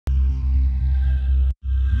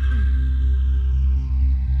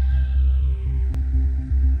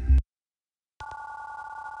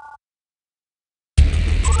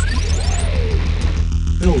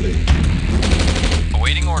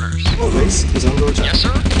is under attack. Yes,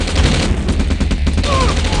 sir.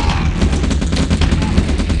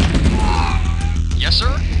 Yes,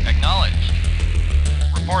 sir. Acknowledged.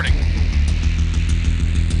 Reporting.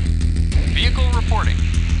 Vehicle reporting.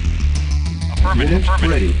 Affirmative. Unit Affirmative.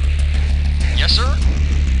 ready. Yes, sir.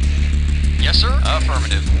 Yes, sir.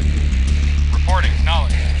 Affirmative. Reporting.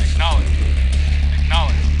 Acknowledged. Acknowledged.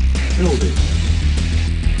 Acknowledged. Building.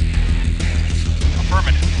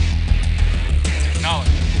 Affirmative.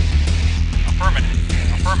 Acknowledged. Affirmative.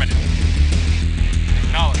 Affirmative.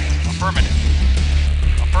 Acknowledged. Affirmative.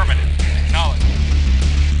 Affirmative. Acknowledged.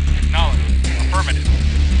 Acknowledged. Affirmative.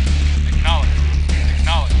 Acknowledged.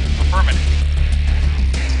 Acknowledged. Affirmative.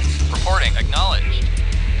 Reporting. Acknowledged.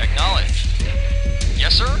 Acknowledged.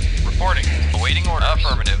 Yes, sir. Reporting. Awaiting order.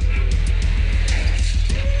 Affirmative.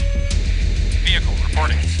 Vehicle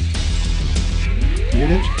reporting.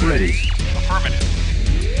 Unit ready. Affirmative.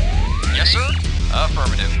 Yes, sir.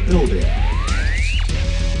 Affirmative. Building.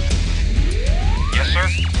 Yes, sir.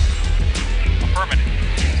 Affirmative.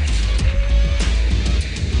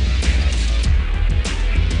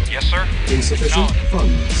 Yes, sir. Insufficient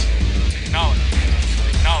funds. Acknowledge.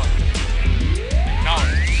 Acknowledge.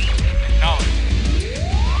 Acknowledge. Acknowledge.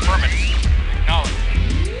 Affirmative. Acknowledge.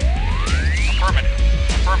 Affirmative.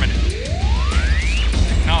 Affirmative.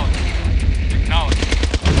 Acknowledge.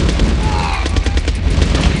 Acknowledge.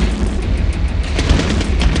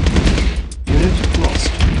 Unit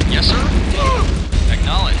lost. Yes, sir.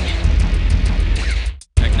 Acknowledge.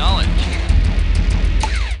 Acknowledge.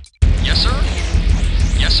 Yes, sir.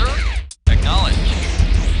 Yes, sir. Acknowledge.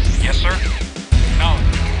 Yes, sir. Acknowledge.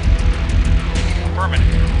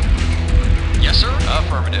 Affirmative. Yes, sir.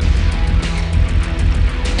 Affirmative.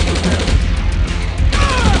 Prepare.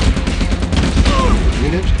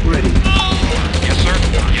 Unit ready. Yes, sir.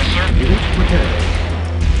 Yes, sir. Unit prepared.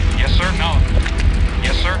 Yes, sir. Acknowledge.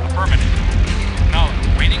 Yes, sir. Affirmative.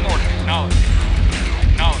 Acknowledge. Waiting order. Acknowledge.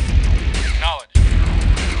 Acknowledge. Acknowledge.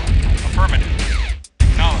 Affirmative.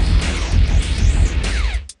 Acknowledge.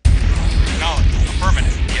 Acknowledge.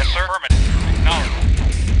 Affirmative. Yes, sir. Affirmative. Acknowledge.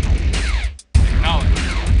 Acknowledge.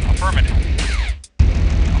 Affirmative.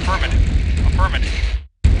 Affirmative. Affirmative.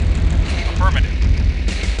 Affirmative.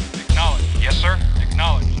 Acknowledge. Yes, sir.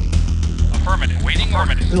 Acknowledge. Affirmative. Waiting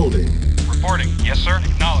order. Building. Reporting. Yes, sir.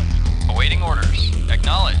 Acknowledged. Awaiting orders.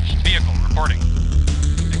 Acknowledged. Vehicle reporting.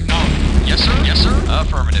 Acknowledged. Yes, sir. Yes, sir.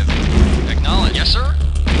 Affirmative. Acknowledged. Yes, sir.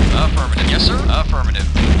 Affirmative. Yes, sir. Affirmative.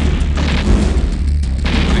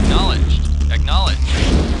 Acknowledged. Acknowledged.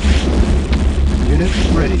 Unit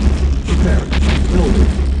ready. Prepared. Building.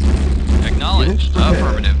 Acknowledged. Unit prepared.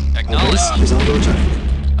 Affirmative. Our base Acknowledged. is under attack.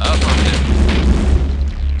 Affirmative.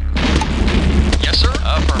 Yes, sir.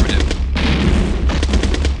 Affirmative.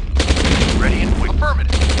 Ready and quick.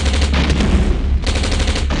 Affirmative.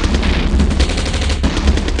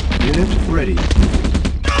 Unit ready.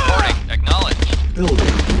 Reporting. Acknowledged. Building.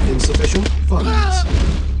 Insufficient funds.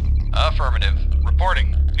 Affirmative.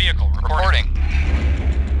 Reporting. Vehicle reporting.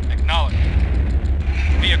 Acknowledged.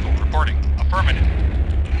 Vehicle reporting. Affirmative.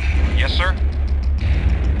 Yes, sir.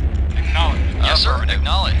 Acknowledged. Yes, sir.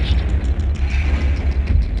 Acknowledged.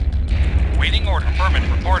 Waiting order.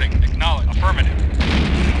 Affirmative. Reporting. Acknowledged. Affirmative.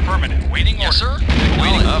 Affirmative. Waiting order. Yes, sir.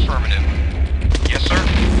 Waiting. Affirmative. Yes, sir.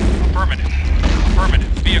 Affirmative. Affirmative.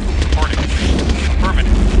 Vehicle reporting.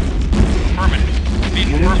 Affirmative. Affirmative.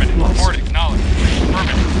 Vehicle Unit affirmative. lost. Reporting. Acknowledged.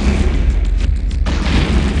 Affirmative.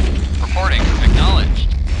 Reporting. Acknowledged.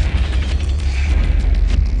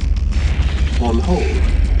 On hold.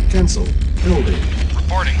 Cancel. Building.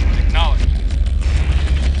 Reporting. Acknowledged.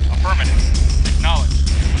 Affirmative. Acknowledged.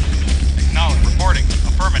 Acknowledged. Reporting.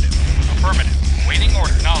 Affirmative. Affirmative. Waiting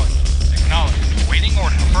order. Acknowledged. Acknowledged. Waiting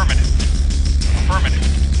order. Affirmative. Affirmative.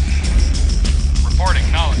 Reporting.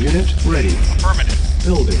 Acknowledged. Unit ready. Affirmative.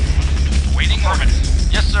 Building. Waiting affirmative.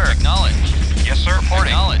 Yes, sir. Acknowledged. Yes, sir.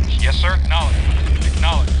 Reporting. Acknowledged. Yes, sir. Acknowledged.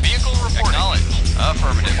 Acknowledged. Vehicle reporting. Acknowledged.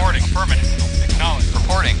 Affirmative. Reporting. Affirmative. Acknowledged.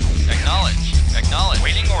 Reporting. Acknowledged. Acknowledged.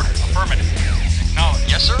 Waiting order. Affirmative. Acknowledged.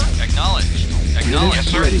 Yes, sir. Acknowledged. Acknowledged. Yes,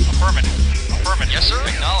 sir. Ready. Affirmative. Affirmative. Yes, sir.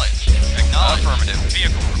 Acknowledged. Acknowledged. Affirmative.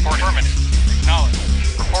 Vehicle report. Affirmative. Acknowledged.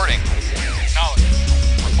 Reporting. Acknowledged.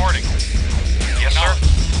 Reporting. Yes, sir.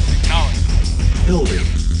 Acknowledged. Building.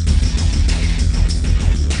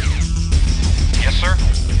 Yes, sir.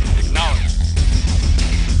 Acknowledged.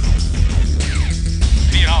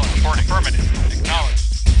 Vehicle reporting. Affirmative. Acknowledged.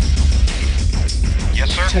 Yes,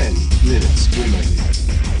 sir. 10 minutes remaining.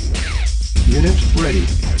 Unit ready.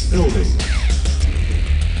 Building.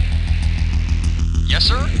 Yes,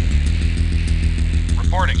 sir.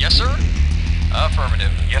 Reporting. Yes, sir.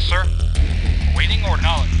 Affirmative. Yes, sir. Waiting order.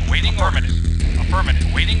 Knowledge. Waiting order.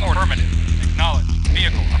 Affirmative. Waiting order. Affirmative.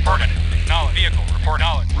 Vehicle reported. Acknowledged. Vehicle report.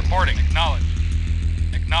 Acknowledged. Reporting. Acknowledged.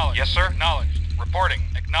 Acknowledged. Yes, sir. Acknowledged. Reporting.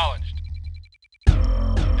 Acknowledged.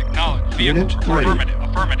 Acknowledged. Vehicle Unit report. ready. Affirmative.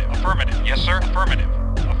 Affirmative. Affirmative. Yes, sir. Affirmative.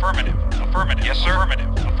 Affirmative. Affirmative. Yes, sir. Affirmative.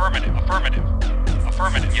 Affirmative. Affirmative.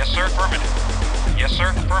 Affirmative. Yes, sir. Affirmative. Yes, sir.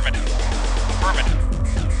 Affirmative.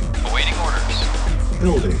 Affirmative. Awaiting orders.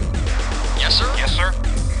 Building. Yes, sir. Yes, sir.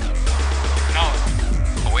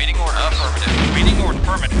 Acknowledged. Awaiting order. Affirmative. Awaiting order.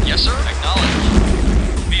 Affirmative. Yes, sir. Acknowledged.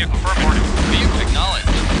 Vehicle reporting. Vehicle acknowledged.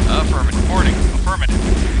 Affirmative. Reporting. Affirmative.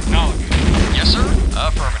 Acknowledged. Yes, sir.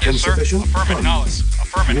 Affirmative. Yes, sir. Insufficient Affirmative. Knowledge. funds.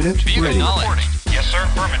 Affirmative. Unit Vehicle ready. reporting. Yes, sir.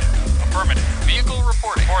 Affirmative. Affirmative. Vehicle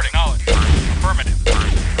reporting. Reporting. Knowledge. Affirmative.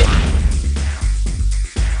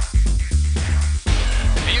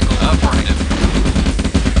 Vehicle affirmative.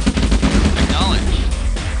 Acknowledge.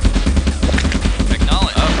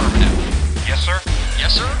 Acknowledge. Affirmative. Yes, sir.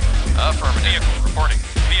 Yes, sir. Affirmative. Vehicle reporting.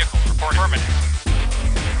 Vehicle report. Affirmative.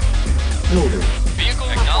 Building. Vehicle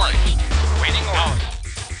acknowledged. Awaiting orders.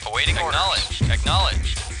 Awaiting orders.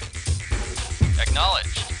 Acknowledged.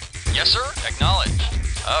 Acknowledged. Yes, sir. Acknowledged.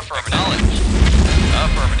 Affirmative.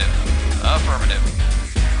 Affirmative. Affirmative.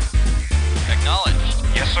 Acknowledged.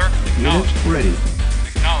 Yes, sir. Unit Acknowledged. ready.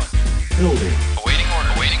 Acknowledged. Building. Awaiting order.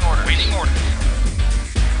 Awaiting order. Awaiting orders.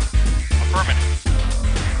 Affirmative.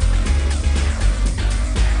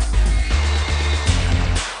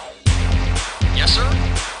 Yes, sir.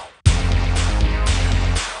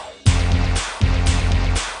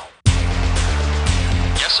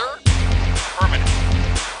 Yes, sir. Affirmative.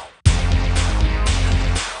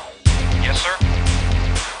 Yes, sir.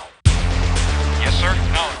 Yes, sir.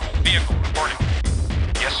 Acknowledged. Vehicle reporting.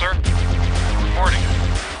 Yes, sir. Reporting.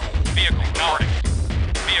 Vehicle reporting.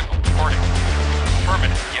 Vehicle reporting.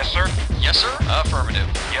 Affirmative. Yes, sir. Yes, sir. Affirmative.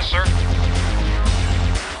 Yes, sir.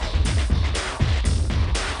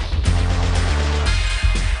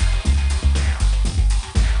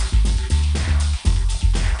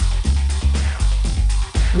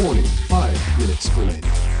 Warning. 5 minutes remaining.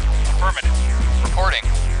 Affirmative. Reporting.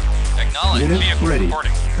 Acknowledge. Unit Vehicle ready.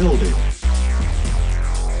 reporting. Building.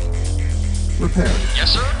 Repairing.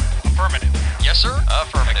 Yes, sir. Affirmative. Yes, sir.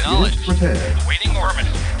 Affirmative. Unit Acknowledge. prepared. Waiting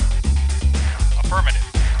affirmative. Affirmative.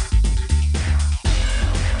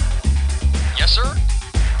 Yes, sir.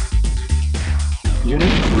 Unit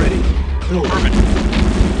ready. Building. Affirmative.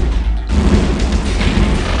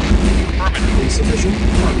 Affirmative. Insufficient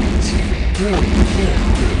funds. Warning. 4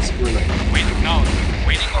 minutes remaining. Wait. Acknowledge.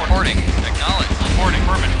 Waiting order. Reporting. Acknowledge. Reporting.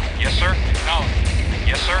 Affirmative. Yes, sir. Acknowledge.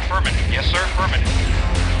 Yes, sir. Affirmative. Yes, sir. Affirmative.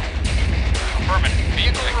 Affirmative.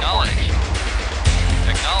 Vehicle acknowledge.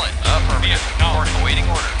 Acknowledge. Affirmative. Acknowledge. Awaiting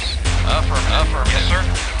orders. Affirmative. Affirmative. Yes, sir.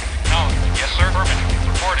 Acknowledge. Yes, sir. Affirmative.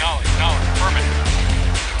 Report. Acknowledge. Acknowledge. Affirmative.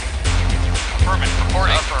 Affirmative.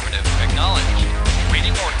 Reporting. Affirmative. Acknowledge.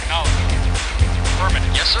 Waiting order. Acknowledge. Affirmative.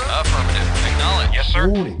 Yes, sir. Affirmative. Acknowledge. Yes, sir.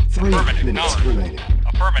 Warning. 3 Affirmative. minutes Acknowledge. remaining.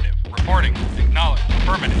 Affirmative. Reporting. Acknowledge.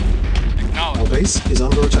 Affirmative. Our Acknowledge. base is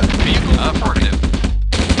under attack. Vehicle affirmative.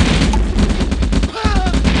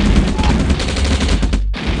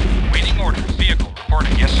 Waiting orders. Vehicle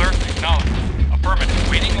reporting. Yes, sir. Acknowledge. Affirmative.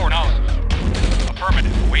 Waiting order.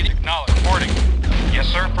 Affirmative. Waiting. Acknowledge. Reporting. Yes,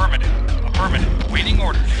 sir. Affirmative. Affirmative. Waiting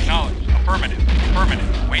orders. Acknowledge. Affirmative.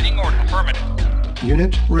 Affirmative. Waiting order. Affirmative.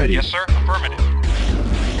 Unit ready. Yes, sir. Affirmative.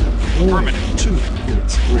 Warning. affirmative. 2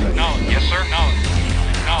 minutes remaining. Acknowledge. Yes, sir. Acknowledge.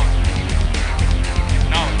 Acknowledge.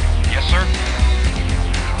 Acknowledge. Yes, sir.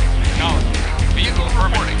 Acknowledge. Vehicle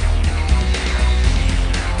reporting.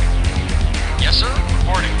 Yes, sir.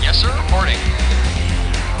 Reporting. Yes, sir. Reporting.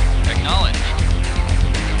 Acknowledge.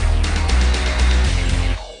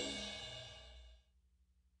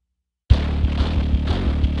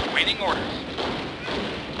 Waiting orders.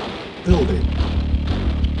 Building.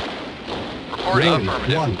 Reporting. Warning.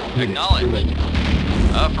 Affirmative. 1 minute Acknowledge. remaining.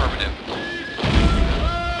 Affirmative.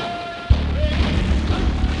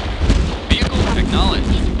 Vehicle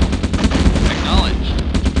acknowledged. Acknowledged.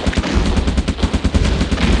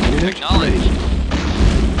 Unit Acknowledged. ready.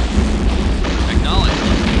 Acknowledged.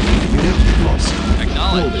 Unit lost.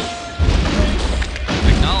 Acknowledged. Building.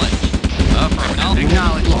 Acknowledged. Affirmative.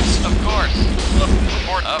 Acknowledged. Lost. Of course.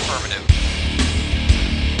 Report. Affirmative.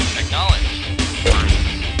 Acknowledged.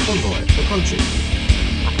 Convoy approaching.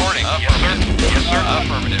 Reporting. Affirmative. Yes, sir.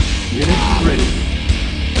 Affirmative. Unit ready.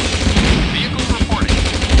 Vehicle reporting.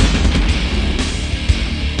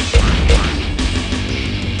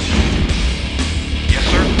 Yes,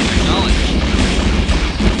 sir. Acknowledged.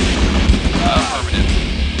 Affirmative.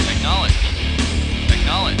 Acknowledged.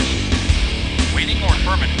 Acknowledged. Waiting or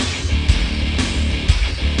affirmative.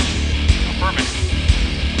 Affirmative.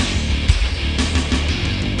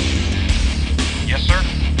 Yes, sir.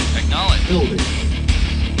 Building.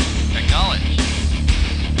 Acknowledged.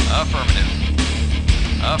 Affirmative.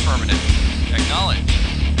 Affirmative. Acknowledged.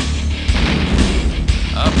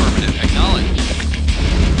 Affirmative. Acknowledged.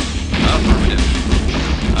 Affirmative.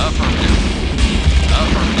 Affirmative.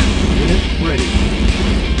 Affirmative. Unit ready.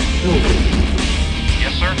 Building.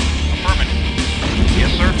 Yes, sir. Affirmative.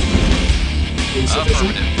 Yes, sir.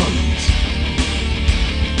 Insufficient Affirmative. funds.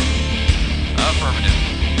 Affirmative.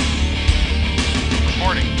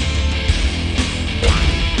 Reporting.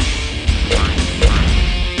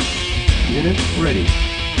 Unit ready.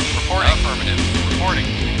 Reporting. Affirmative. Reporting.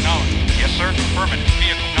 Acknowledged. Yes, sir. Affirmative.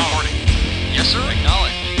 Vehicle. Reporting. Yes, sir.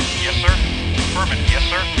 Acknowledged. Yes, sir. Affirmative. Yes,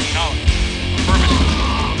 sir. Acknowledged. Affirmative.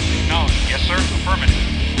 Acknowledged. Yes, sir. Affirmative.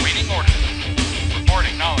 Waiting orders.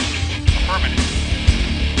 Reporting. Acknowledged. Affirmative.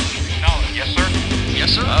 Acknowledged. Yes, sir. Yes,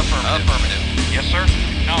 sir. Affirmative. Affirmative. Yes, sir.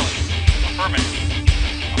 Acknowledged. Affirmative.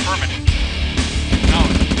 Affirmative.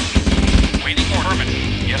 Acknowledged. Waiting order. Affirmative.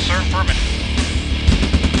 Yes, sir. Affirmative.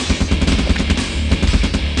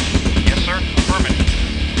 Yes, sir. Affirmative.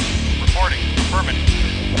 Reporting. Affirmative.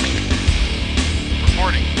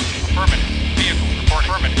 Reporting. Affirmative. Vehicle. Report.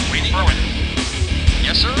 Affirmative. Waiting order.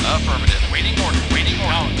 Yes, sir. Affirmative. Waiting order. Waiting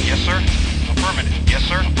order. Yes, sir. Affirmative. Yes,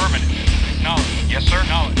 sir. Affirmative. Acknowledge. Yes, sir.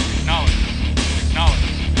 Acknowledge. Acknowledge. Acknowledge.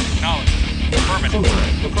 Acknowledge. Affirmative.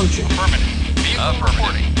 Convoy approaching. Affirmative. Vehicle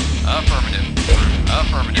reporting. Affirmative.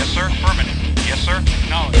 Affirmative. Yes, sir. Affirmative. Yes, sir.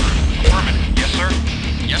 Acknowledge. Affirmative. Yes, sir.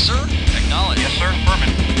 Yes, sir. Acknowledge. Yes, sir.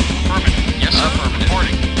 Affirmative. Affirmative. Yes, sir. Affirmative.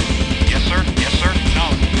 Reporting. Yes, sir. Yes, sir.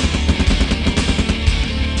 Acknowledge.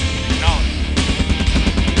 Acknowledge.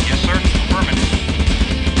 Yes, sir. Affirmative.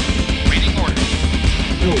 Waiting order.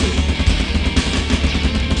 Building.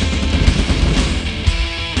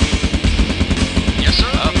 Yes, sir.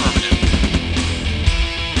 Affirmative.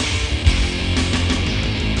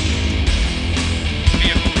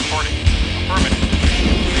 Vehicle reporting. Affirmative.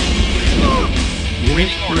 Unit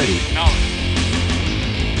Waiting order. ready. Acknowledge.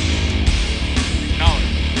 Acknowledge.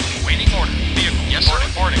 Waiting order. Vehicle. Yes, sir.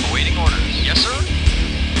 Reporting. Waiting orders. Yes, sir.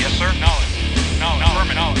 Yes, sir. Acknowledge. Acknowledge.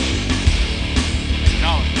 Affirmative.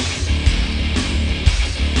 Acknowledge.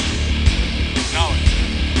 Acknowledge.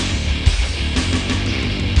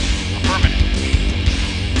 Affirmative.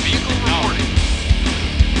 Vehicle reporting.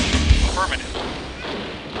 Affirmative.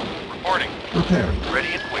 Reporting. Repairing.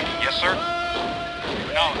 Ready and waiting. Yes, sir.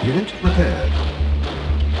 Acknowledge. Unit repaired.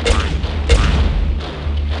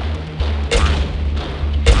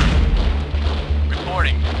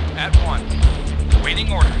 Reporting. At once.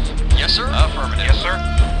 Waiting orders. Yes, sir. Affirmative. Yes, sir.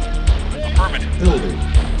 Affirmative. Building.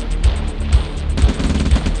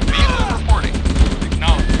 Vehicle reporting.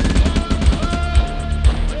 Acknowledge.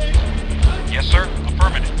 Yes, sir.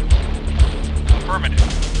 Affirmative. Affirmative.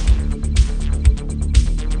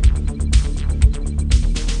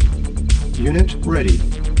 Unit ready.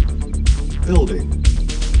 Building.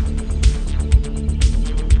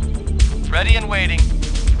 Ready and waiting.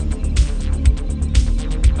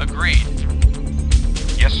 Agreed.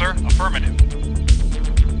 Yes, sir. Affirmative.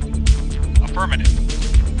 Affirmative.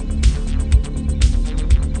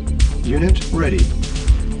 Unit ready.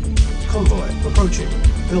 Convoy approaching.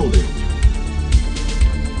 Building.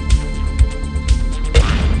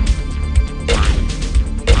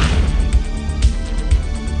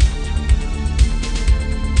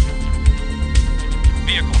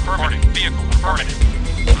 Vehicle reporting. Vehicle affirmative.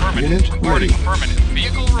 Affirmative. Unit Reporting. ready. Affirmative.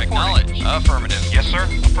 Vehicle reporting. Acknowledge. Affirmative. Yes, sir.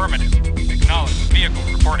 Affirmative. Acknowledge. Vehicle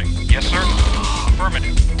reporting. Yes, sir.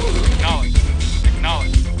 Affirmative. Acknowledge.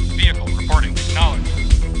 Acknowledge. Vehicle reporting. Acknowledge.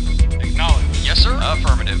 Acknowledge. Yes, sir.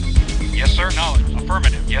 Affirmative. Yes, sir. Acknowledge.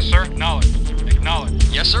 Affirmative. Yes, sir. Acknowledge. Acknowledge.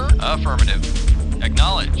 Yes, sir. Affirmative.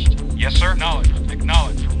 Acknowledged. Yes, sir. Acknowledged.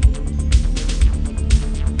 Acknowledged.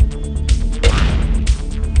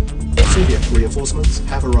 Soviet reinforcements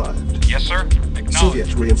have arrived. Yes, sir. Acknowledged.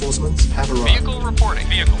 Soviet reinforcements have arrived. Vehicle reporting.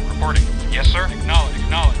 Vehicle reporting. Yes, sir. Acknowledge.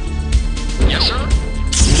 Acknowledge. Yes, sir.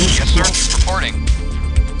 Unit Yes, sir. lost. Reporting.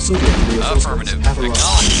 Soviet reinforcements Affirmative. have arrived.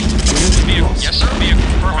 Acknowledged. Unit Vehicle. lost. Yes, sir. Vehicle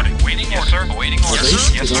reporting. Waiting order. Yes, sir. Awaiting Our order.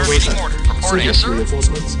 base Yes, is sir. under Waiting attack. order. Reporting. Soviet Yes, sir.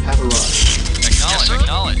 reinforcements have arrived. Acknowledge. Yes, sir.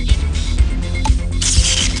 Acknowledged.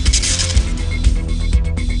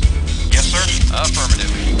 Yes, sir.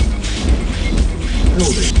 Affirmative.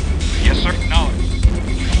 Building. Yes, sir. Acknowledged.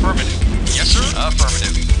 Affirmative. Yes, sir.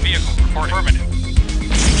 Affirmative. Vehicle report. Affirmative.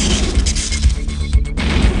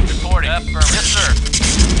 Reporting. Affirmative. Yes, sir.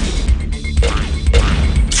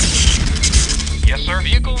 Yes, sir.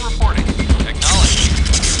 Vehicle reporting. Acknowledged.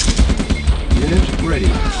 Unit ready.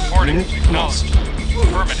 Reporting. Unit Acknowledged. lost.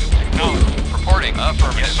 Affirmative. Acknowledged. Reporting.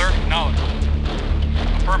 Affirmative. Yes, sir. Acknowledged.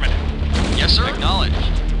 Affirmative. Yes, sir. Acknowledged.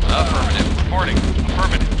 Affirmative. Reporting.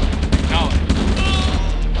 Affirmative. Acknowledged.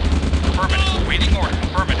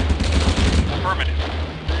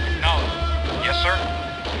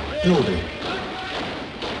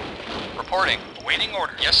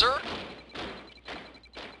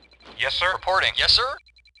 Yes, sir. Reporting. Yes, sir.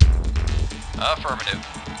 Affirmative.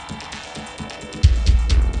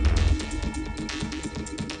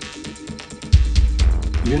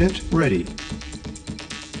 Unit ready.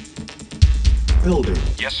 Building.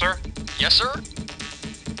 Yes, sir. Yes, sir.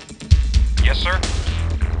 Yes, sir.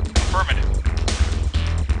 Affirmative.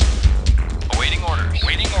 Awaiting orders.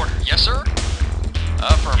 Awaiting orders. Yes, sir.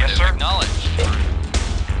 Affirmative. Yes, sir. Acknowledged.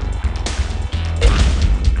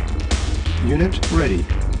 Unit ready.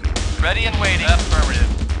 Ready and waiting. Affirmative.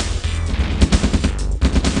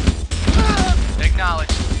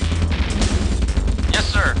 Acknowledged. Yes,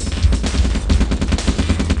 sir.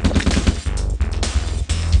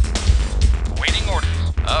 Waiting orders.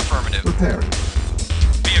 Affirmative. Preparing.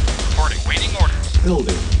 Vehicle reporting. Waiting orders.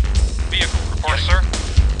 Building. Vehicle reporting. Yes, sir.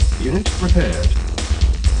 Unit prepared.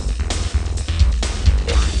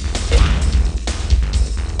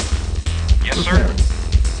 Yes, sir. Preparing.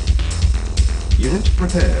 Unit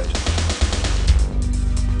prepared.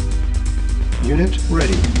 Unit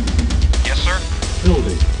ready. Yes, sir.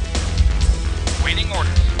 Building. Waiting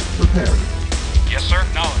orders. Preparing. Yes, sir.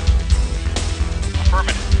 Knowledge.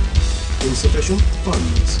 Affirmative. Insufficient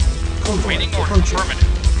funds. Convoy Waiting orders. approaching. Affirmative.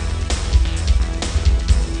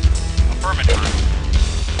 Affirmative.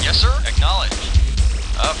 Yes, sir. Acknowledged.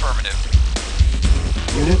 Affirmative.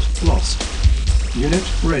 Unit lost. Unit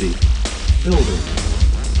ready. Building.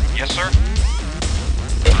 Yes, sir.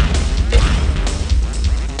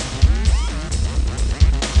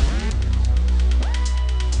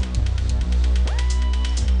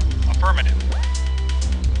 Affirmative.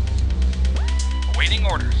 Awaiting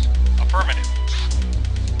orders. Affirmative.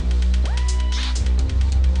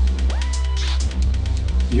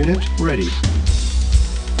 Unit ready.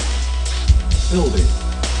 Building.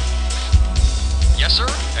 Yes, sir.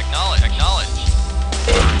 Acknowledge. Acknowledge.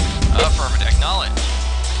 Affirmative. Acknowledge.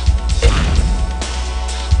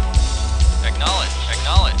 Acknowledge.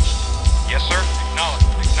 Acknowledge. Yes, sir. Acknowledge.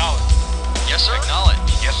 Acknowledge. Yes, sir. Acknowledge.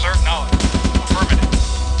 Yes, sir. Acknowledge. Affirmative.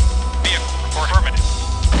 Vehicle report. Affirmative.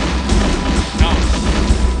 Acknowledge.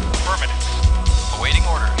 Affirmative. Awaiting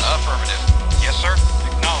orders. Affirmative. Yes, sir.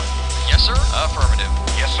 Acknowledge. Yes, sir. Affirmative.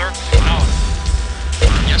 Yes, sir. Acknowledge.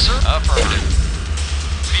 Yes, sir. Affirmative.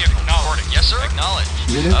 Vehicle reporting. Yes, sir. Acknowledge.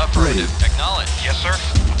 Unit Affirmative. ready. Acknowledge. Yes, sir.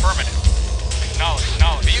 Affirmative. Acknowledge.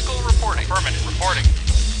 Acknowledge. Vehicle reporting. Affirmative. Reporting.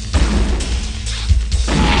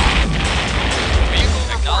 Vehicle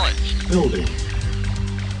acknowledged. Building.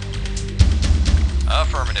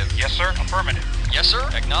 Affirmative. Yes, sir. Affirmative. Yes, sir.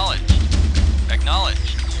 Acknowledged.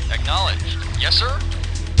 Acknowledged. Acknowledged. Yes, sir.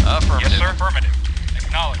 Affirmative. Yes, sir. Affirmative.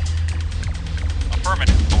 Acknowledged.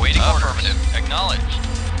 Affirmative. Awaiting orders. Affirmative. Acknowledged.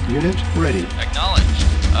 Unit ready. Acknowledged.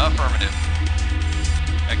 Affirmative.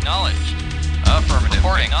 Acknowledged. Affirmative.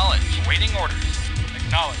 Reporting. Acknowledged. Waiting orders.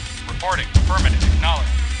 Acknowledged. Reporting. Affirmative. Acknowledged.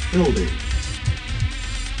 Building.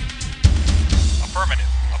 Affirmative.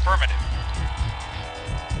 Affirmative.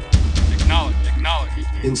 Acknowledged. Acknowledged.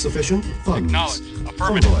 Insufficient funds. Acknowledged.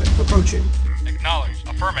 Affirmative. Convoy approaching. Acknowledged.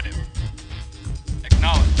 Affirmative.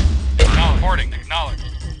 Acknowledged. Acknowledged. Reporting. Acknowledged.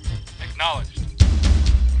 Acknowledged.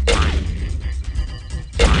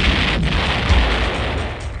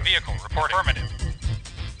 Vehicle report. Affirmative.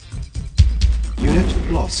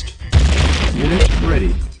 Unit lost. Unit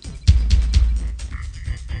ready.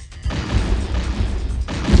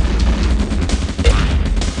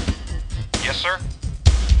 Yes, sir.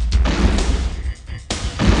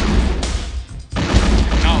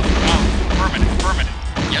 Acknowledged. Acknowledged. Affirmative. Affirmative.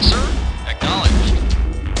 Yes, sir. Acknowledged.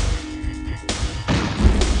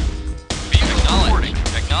 Vehicle acknowledged.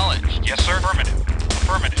 Acknowledged. Yes, sir. Affirmative.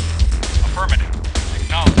 Affirmative. Affirmative.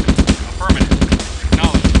 Acknowledged. Affirmative.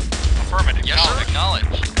 Acknowledged. Affirmative. Yes, sir.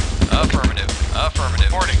 Acknowledged. Affirmative.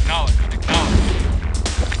 Affirmative. Reporting. Acknowledged.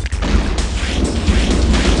 Acknowledged.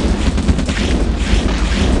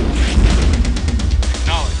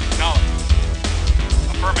 Acknowledged. Acknowledged.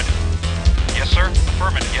 Affirmative. Yes, sir.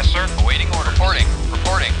 Affirmative. Yes, sir. Awaiting order. Reporting.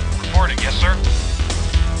 Reporting. Reporting. Yes, sir.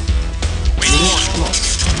 Waiting Unit order.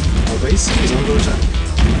 lost. Our base is under attack.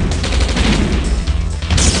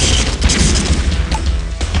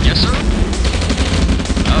 Yes, sir.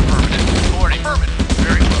 Affirmative. Reporting. Affirmative.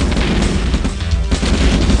 Very well.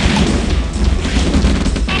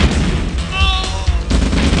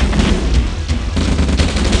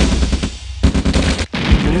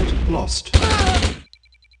 Unit lost.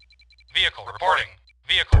 Vehicle reporting.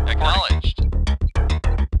 Vehicle acknowledged.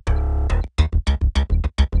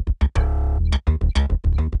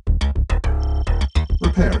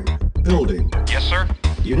 Repairing. Building. Yes, sir.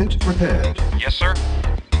 Unit prepared. Yes, sir.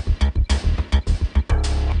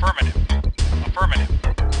 Affirmative. Affirmative.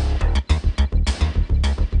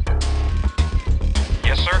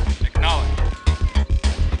 Yes, sir.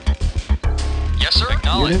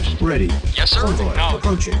 Acknowledged. Unit ready. Yes, sir. Convoy Acknowledged.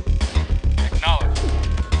 approaching. Acknowledged.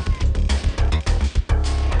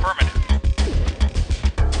 Affirmative.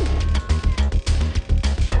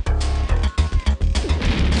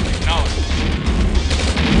 Acknowledged.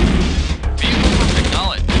 Vehicle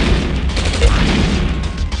acknowledged.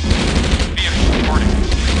 Vehicle reporting.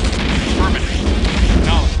 Affirmative.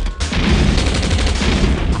 Acknowledged.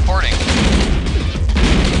 Reporting.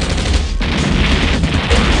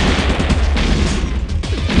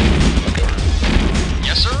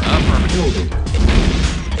 Yes, sir. Affirmative.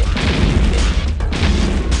 Building.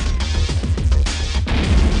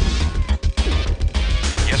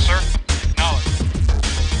 Yes, sir. Acknowledged.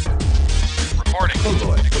 Reporting.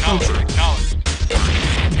 Convoy Acknowledged. approaching. Acknowledged.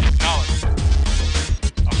 Acknowledged.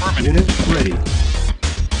 Affirmative. Unit ready.